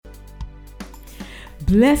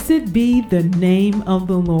Blessed be the name of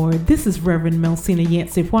the Lord. This is Reverend Melsina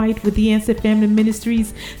Yancey White with the Yancey Family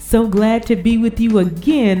Ministries. So glad to be with you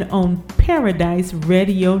again on Paradise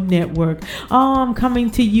Radio Network. I'm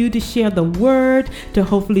coming to you to share the word, to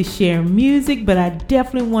hopefully share music, but I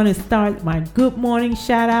definitely want to start my good morning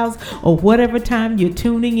shout outs or whatever time you're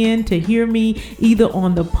tuning in to hear me, either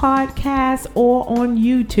on the podcast or on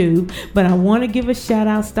YouTube. But I want to give a shout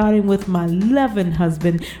out starting with my loving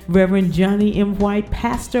husband, Reverend Johnny M. White,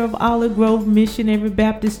 pastor of Olive Grove Missionary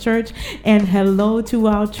Baptist Church, and hello to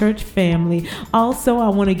our church family. Also, I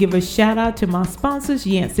want to give a shout out to my sponsors,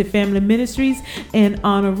 Yancey Family Ministries, and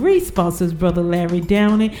honorary sponsors, Brother Larry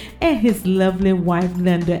Downey and his lovely wife,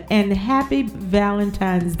 Linda. And happy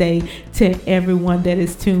Valentine's Day to everyone that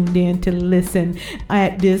is tuned in to listen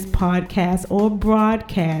at this podcast or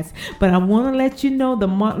broadcast. But I want to let you know the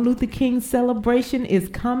Martin Luther King celebration is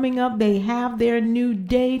coming up. They have their new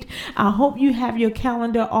date. I hope you have your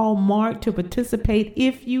calendar all marked to participate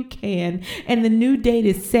if you can. And the new date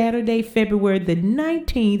is Saturday, February the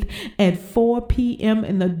 19th at 4 p.m.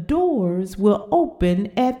 and the doors will open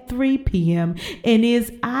at 3 p.m. and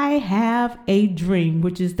is I Have a Dream,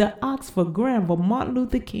 which is the Oxford Granville Martin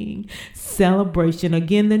Luther King celebration.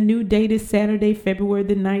 Again, the new date is Saturday, February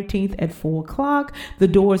the 19th at 4 o'clock. The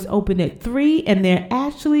doors open at 3, and they're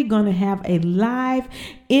actually going to have a live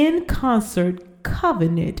in concert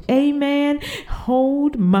covenant. Amen.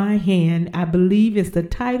 Hold My Hand, I believe is the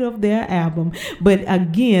title of their album. But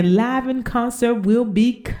again, live in concert will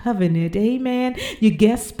be Covenant. Amen. Your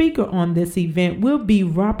guest speaker on this event will be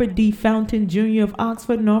Robert D. Fountain Jr. of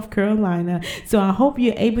Oxford, North Carolina. So I hope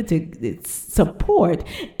you're able to support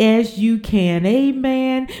as you can.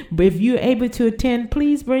 Amen. But if you're able to attend,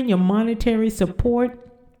 please bring your monetary support.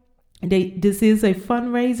 This is a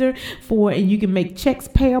fundraiser and you can make checks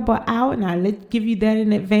payable out, and I'll give you that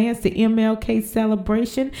in advance, the MLK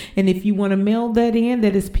celebration. And if you want to mail that in,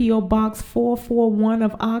 that is P.O. Box 441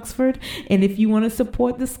 of Oxford. And if you want to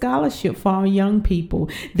support the scholarship for our young people,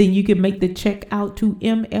 then you can make the check out to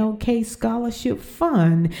MLK Scholarship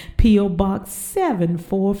Fund, P.O. Box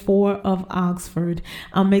 744 of Oxford.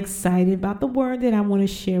 I'm excited about the word that I want to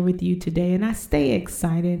share with you today, and I stay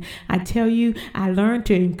excited. I tell you, I learned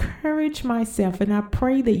to encourage myself, and I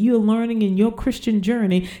pray that you're learning in your Christian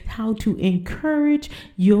journey how to encourage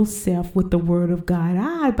yourself with the word of God.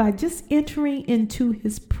 By just entering into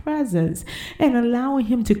his presence and allowing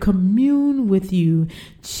him to commune with you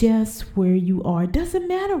just where you are. It doesn't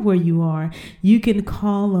matter where you are. You can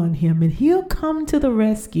call on him and he'll come to the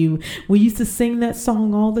rescue. We used to sing that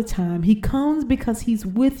song all the time. He comes because he's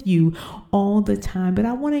with you all the time. But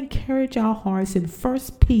I want to encourage our hearts in 1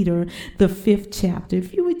 Peter, the 5th chapter.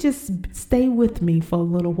 If you would just stay with me for a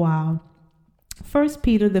little while. 1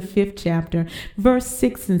 Peter, the 5th chapter, verse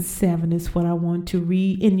 6 and 7 is what I want to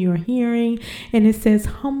read in your hearing. And it says,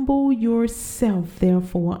 "Humble yourself,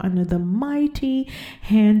 therefore, under the mighty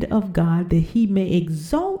hand of God, that he may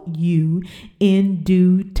exalt you in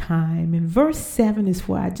due time." And verse 7 is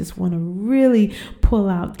what I just want to really pull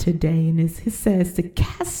out today. And it says, "To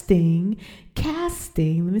casting,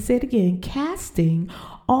 let me say it again, casting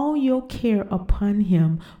all your care upon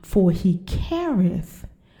him, for he careth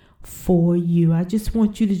for you." I just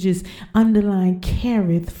want you to just underline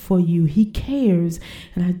careth for you. He cares.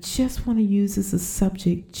 And I just want to use this as a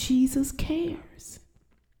subject. Jesus cares.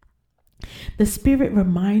 The Spirit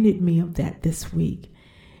reminded me of that this week.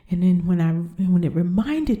 And then when it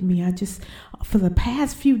reminded me, for the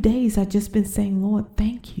past few days, I've just been saying, Lord,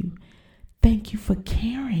 thank you. Thank you for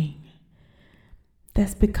caring.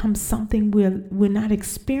 That's become something we're not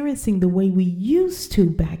experiencing the way we used to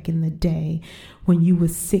back in the day. When you were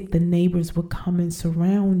sick, the neighbors would come and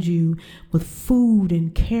surround you with food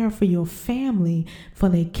and care for your family, for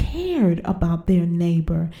they cared about their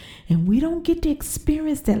neighbor. And we don't get to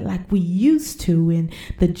experience that like we used to. And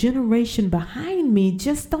the generation behind me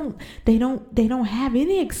they don't have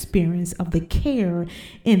any experience of the care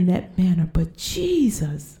in that manner. But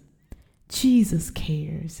Jesus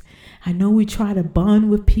cares. I know we try to bond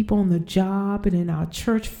with people on the job and in our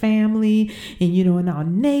church family and, in our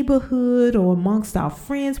neighborhood or amongst our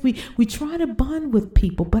friends. We try to bond with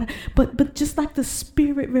people, but just like the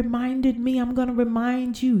Spirit reminded me, I'm going to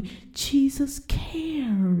remind you, Jesus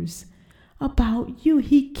cares about you.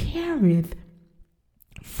 He careth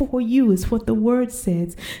for you is what the word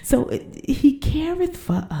says. So he careth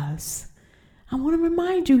for us. I want to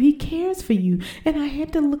remind you, he cares for you. And I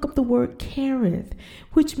had to look up the word careth,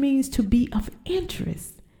 which means to be of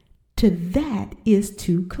interest. To that is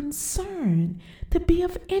to concern. To be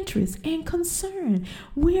of interest and concern.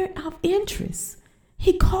 We're of interest.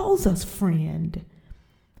 He calls us friend.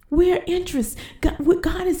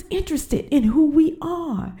 God is interested in who we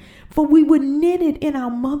are. For we were knitted in our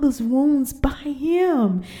mother's wombs by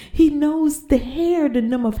him. He knows the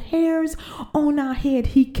number of hairs on our head.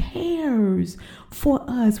 He cares for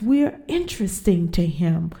us. We're interesting to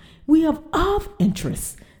him. We are of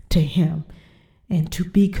interest to him. And to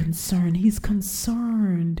be concerned, he's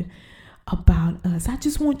concerned about us. I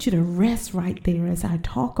just want you to rest right there as I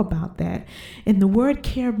talk about that. And the word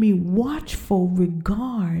care means watchful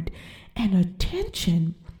regard and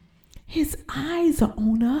attention. His eyes are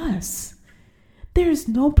on us. There's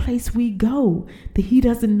no place we go that he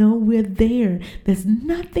doesn't know we're there. There's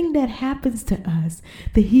nothing that happens to us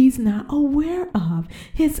that he's not aware of.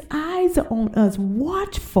 His eyes are on us.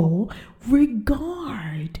 Watchful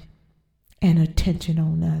regard and attention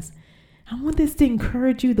on us. I want this to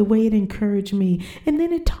encourage you the way it encouraged me. And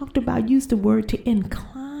then it used the word to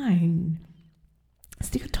incline.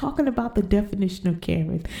 Still talking about the definition of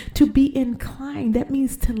caring. To be inclined, that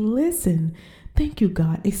means to listen. Thank you,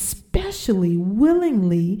 God. Especially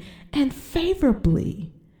willingly and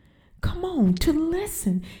favorably. Come on, to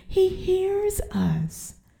listen. He hears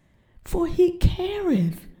us, for he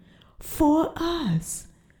careth for us.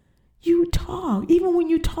 You talk, even when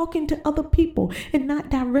you're talking to other people and not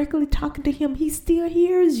directly talking to him, he still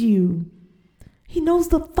hears you. He knows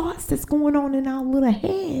the thoughts that's going on in our little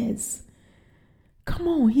heads. Come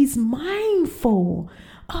on, he's mindful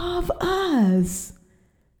of us,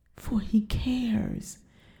 for he cares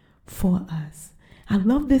for us. I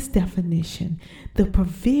love this definition, the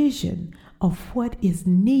provision of what is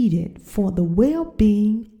needed for the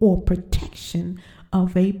well-being or protection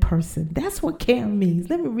of a person. That's what care means.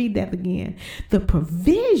 Let me read that again. The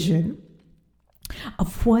provision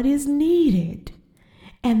of what is needed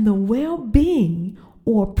and the well-being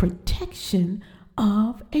or protection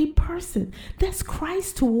of a person. That's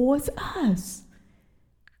Christ towards us.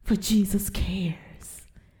 For Jesus cares.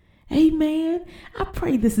 Amen. I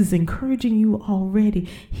pray this is encouraging you already.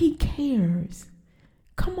 He cares.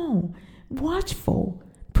 Come on. Watchful.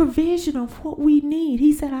 Provision of what we need.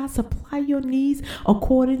 He said, I'll supply your needs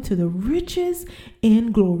according to the riches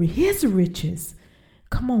in glory. His riches,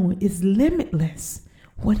 come on, is limitless.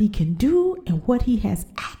 What he can do and what he has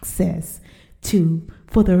access to.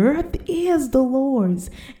 For the earth is the Lord's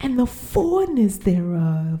and the fullness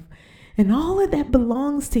thereof. And all of that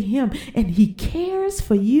belongs to him. And he cares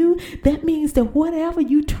for you. That means that whatever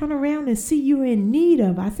you turn around and see you're in need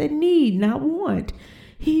of, I said need, not want,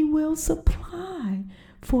 he will supply.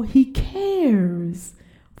 For he cares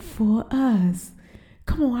for us.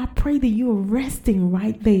 Come on, I pray that you're resting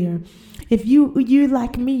right there. If you're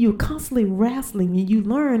like me, you're constantly wrestling and you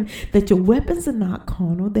learn that your weapons are not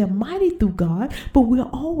carnal. They're mighty through God, but we're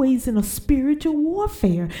always in a spiritual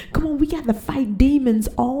warfare. Come on, we got to fight demons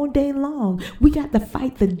all day long. We got to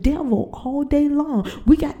fight the devil all day long.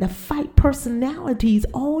 We got to fight personalities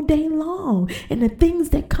all day long. And the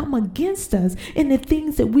things that come against us and the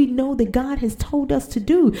things that we know that God has told us to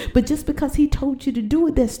do. But just because he told you to do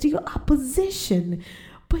it, there's still opposition.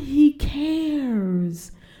 But he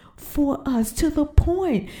cares for us to the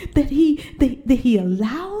point that he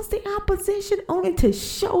allows the opposition only to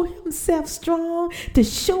show himself strong, to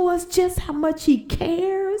show us just how much he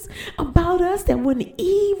cares about us, that when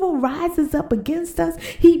evil rises up against us,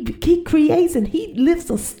 he creates and he lifts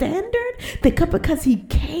a standard because he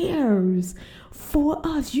cares for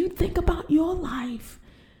us. You think about your life,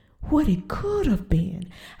 what it could have been,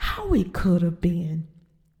 how it could have been.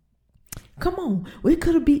 Come on, it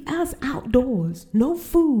could have been us outdoors, no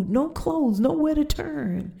food, no clothes, nowhere to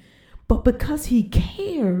turn. But because he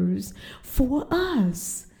cares for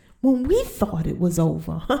us, when we thought it was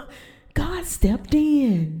over, God stepped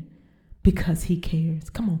in because he cares.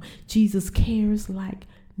 Come on, Jesus cares like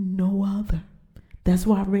no other. That's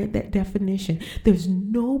why I read that definition. There's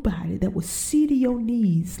nobody that will see to your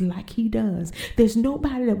needs like he does. There's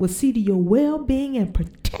nobody that will see to your well-being and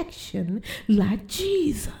protection like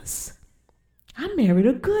Jesus. I married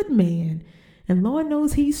a good man, and Lord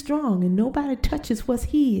knows he's strong, and nobody touches what's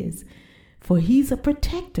his, for he's a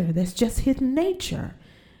protector. That's just his nature.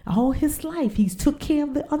 All his life, he's took care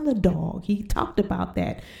of the underdog. He talked about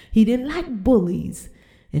that. He didn't like bullies,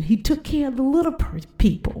 and he took care of the little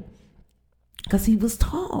people because he was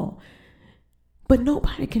tall. But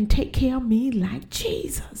nobody can take care of me like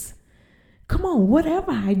Jesus. Come on,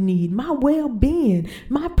 whatever I need, my well-being,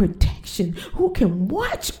 my protection, who can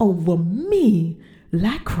watch over me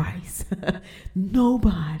like Christ?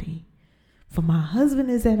 Nobody. For my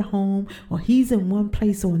husband is at home or he's in one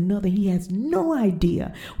place or another. He has no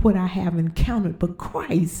idea what I have encountered, but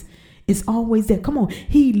Christ is always there. Come on,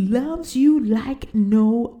 he loves you like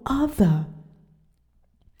no other.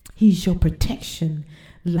 He's your protection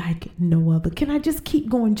like no other. Can I just keep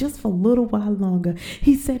going just for a little while longer?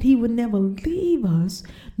 He said he would never leave us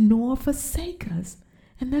nor forsake us.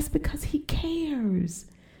 And that's because he cares.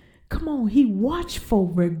 Come on, he watchful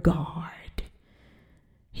regard.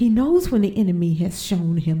 He knows when the enemy has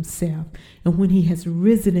shown himself and when he has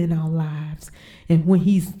risen in our lives and when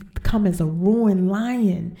he's come as a roaring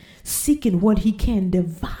lion seeking what he can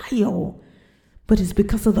devour. But it's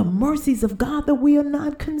because of the mercies of God that we are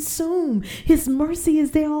not consumed. His mercy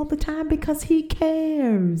is there all the time because he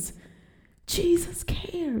cares. Jesus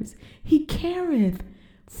cares. He careth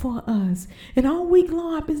for us. And all week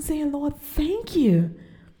long I've been saying, Lord, thank you.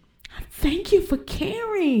 I thank you for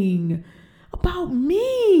caring about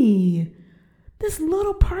me, this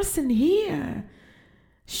little person here,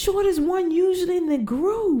 shortest one usually in the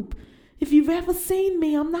group. If you've ever seen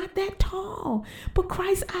me, I'm not that tall, but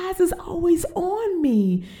Christ's eyes is always on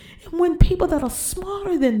me. And when people that are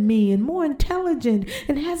smarter than me and more intelligent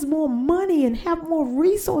and has more money and have more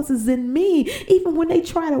resources than me, even when they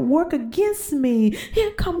try to work against me,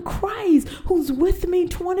 here come Christ who's with me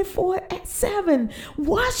 24/7,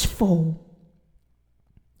 watchful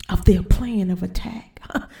of their plan of attack.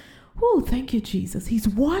 Oh, thank you, Jesus. He's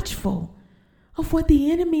watchful of what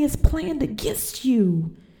the enemy has planned against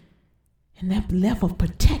you. And that level of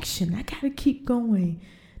protection, I got to keep going.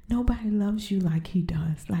 Nobody loves you like he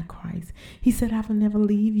does, like Christ. He said, I will never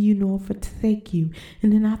leave you nor forsake you.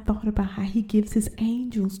 And then I thought about how he gives his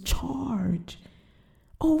angels charge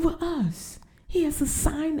over us. He has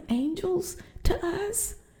assigned angels to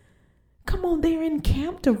us. Come on, they're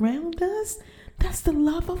encamped around us. That's the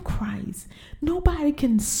love of Christ. Nobody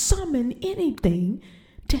can summon anything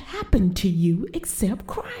to happen to you except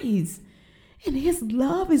Christ. And his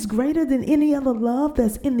love is greater than any other love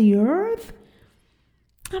that's in the earth.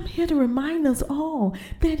 I'm here to remind us all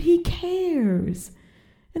that he cares.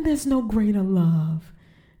 And there's no greater love.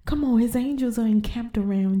 Come on, his angels are encamped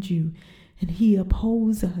around you. And he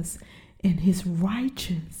upholds us in his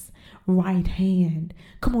righteous right hand.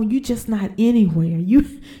 Come on, you're just not anywhere.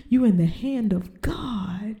 You in the hand of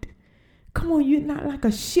God. Come on, you're not like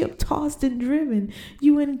a ship tossed and driven.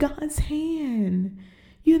 You in God's hand.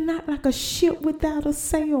 You're not like a ship without a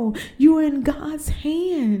sail. You're in God's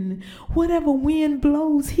hand. Whatever wind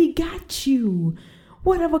blows, he got you.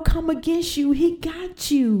 Whatever come against you, he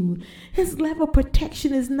got you. His level of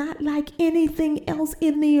protection is not like anything else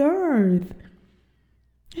in the earth.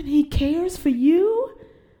 And he cares for you.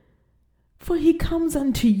 For he comes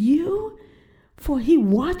unto you. For he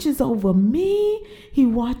watches over me. He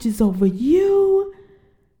watches over you.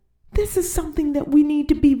 This is something that we need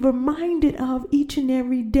to be reminded of each and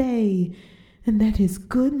every day. And that his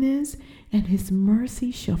goodness and his mercy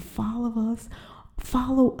shall follow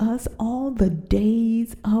us all the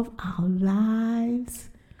days of our lives.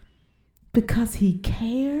 Because he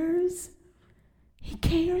cares. He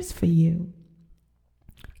cares for you.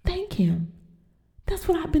 Thank him. That's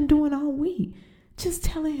what I've been doing all week. Just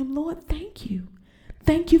telling him, Lord, thank you.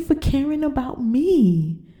 Thank you for caring about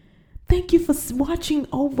me. Thank you for watching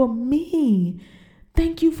over me.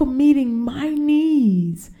 Thank you for meeting my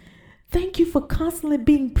needs. Thank you for constantly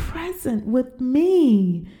being present with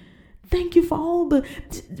me. Thank you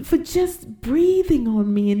for just breathing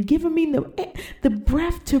on me and giving me the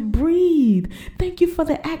breath to breathe. Thank you for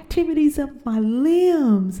the activities of my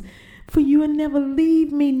limbs. For you will never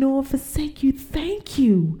leave me nor forsake you. Thank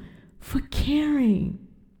you for caring.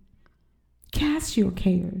 Cast your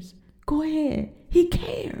cares. Go ahead. He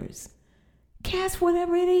cares. Cast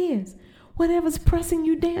whatever it is. Whatever's pressing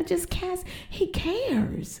you down, just cast. He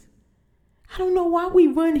cares. I don't know why we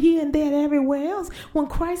run here and there and everywhere else when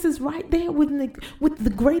Christ is right there with the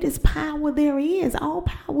greatest power there is. All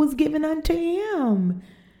power is given unto him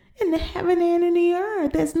in the heaven and in the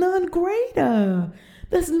earth. There's none greater.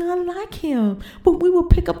 There's none like him. But we will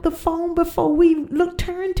pick up the phone before we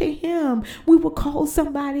turn to him. We will call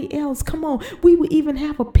somebody else. Come on. We will even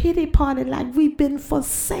have a pity party like we've been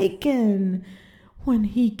forsaken when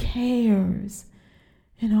he cares.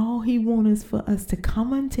 And all he wants is for us to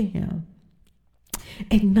come unto him.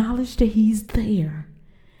 Acknowledge that he's there.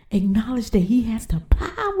 Acknowledge that he has the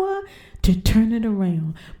power to turn it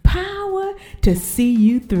around. Power to see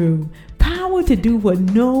you through. Power to do what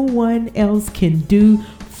no one else can do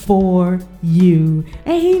for you.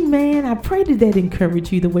 Amen. I pray that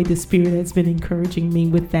encourage you the way the Spirit has been encouraging me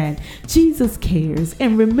with that. Jesus cares.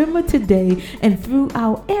 And remember today and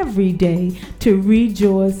throughout every day to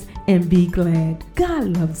rejoice and be glad. God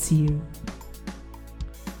loves you.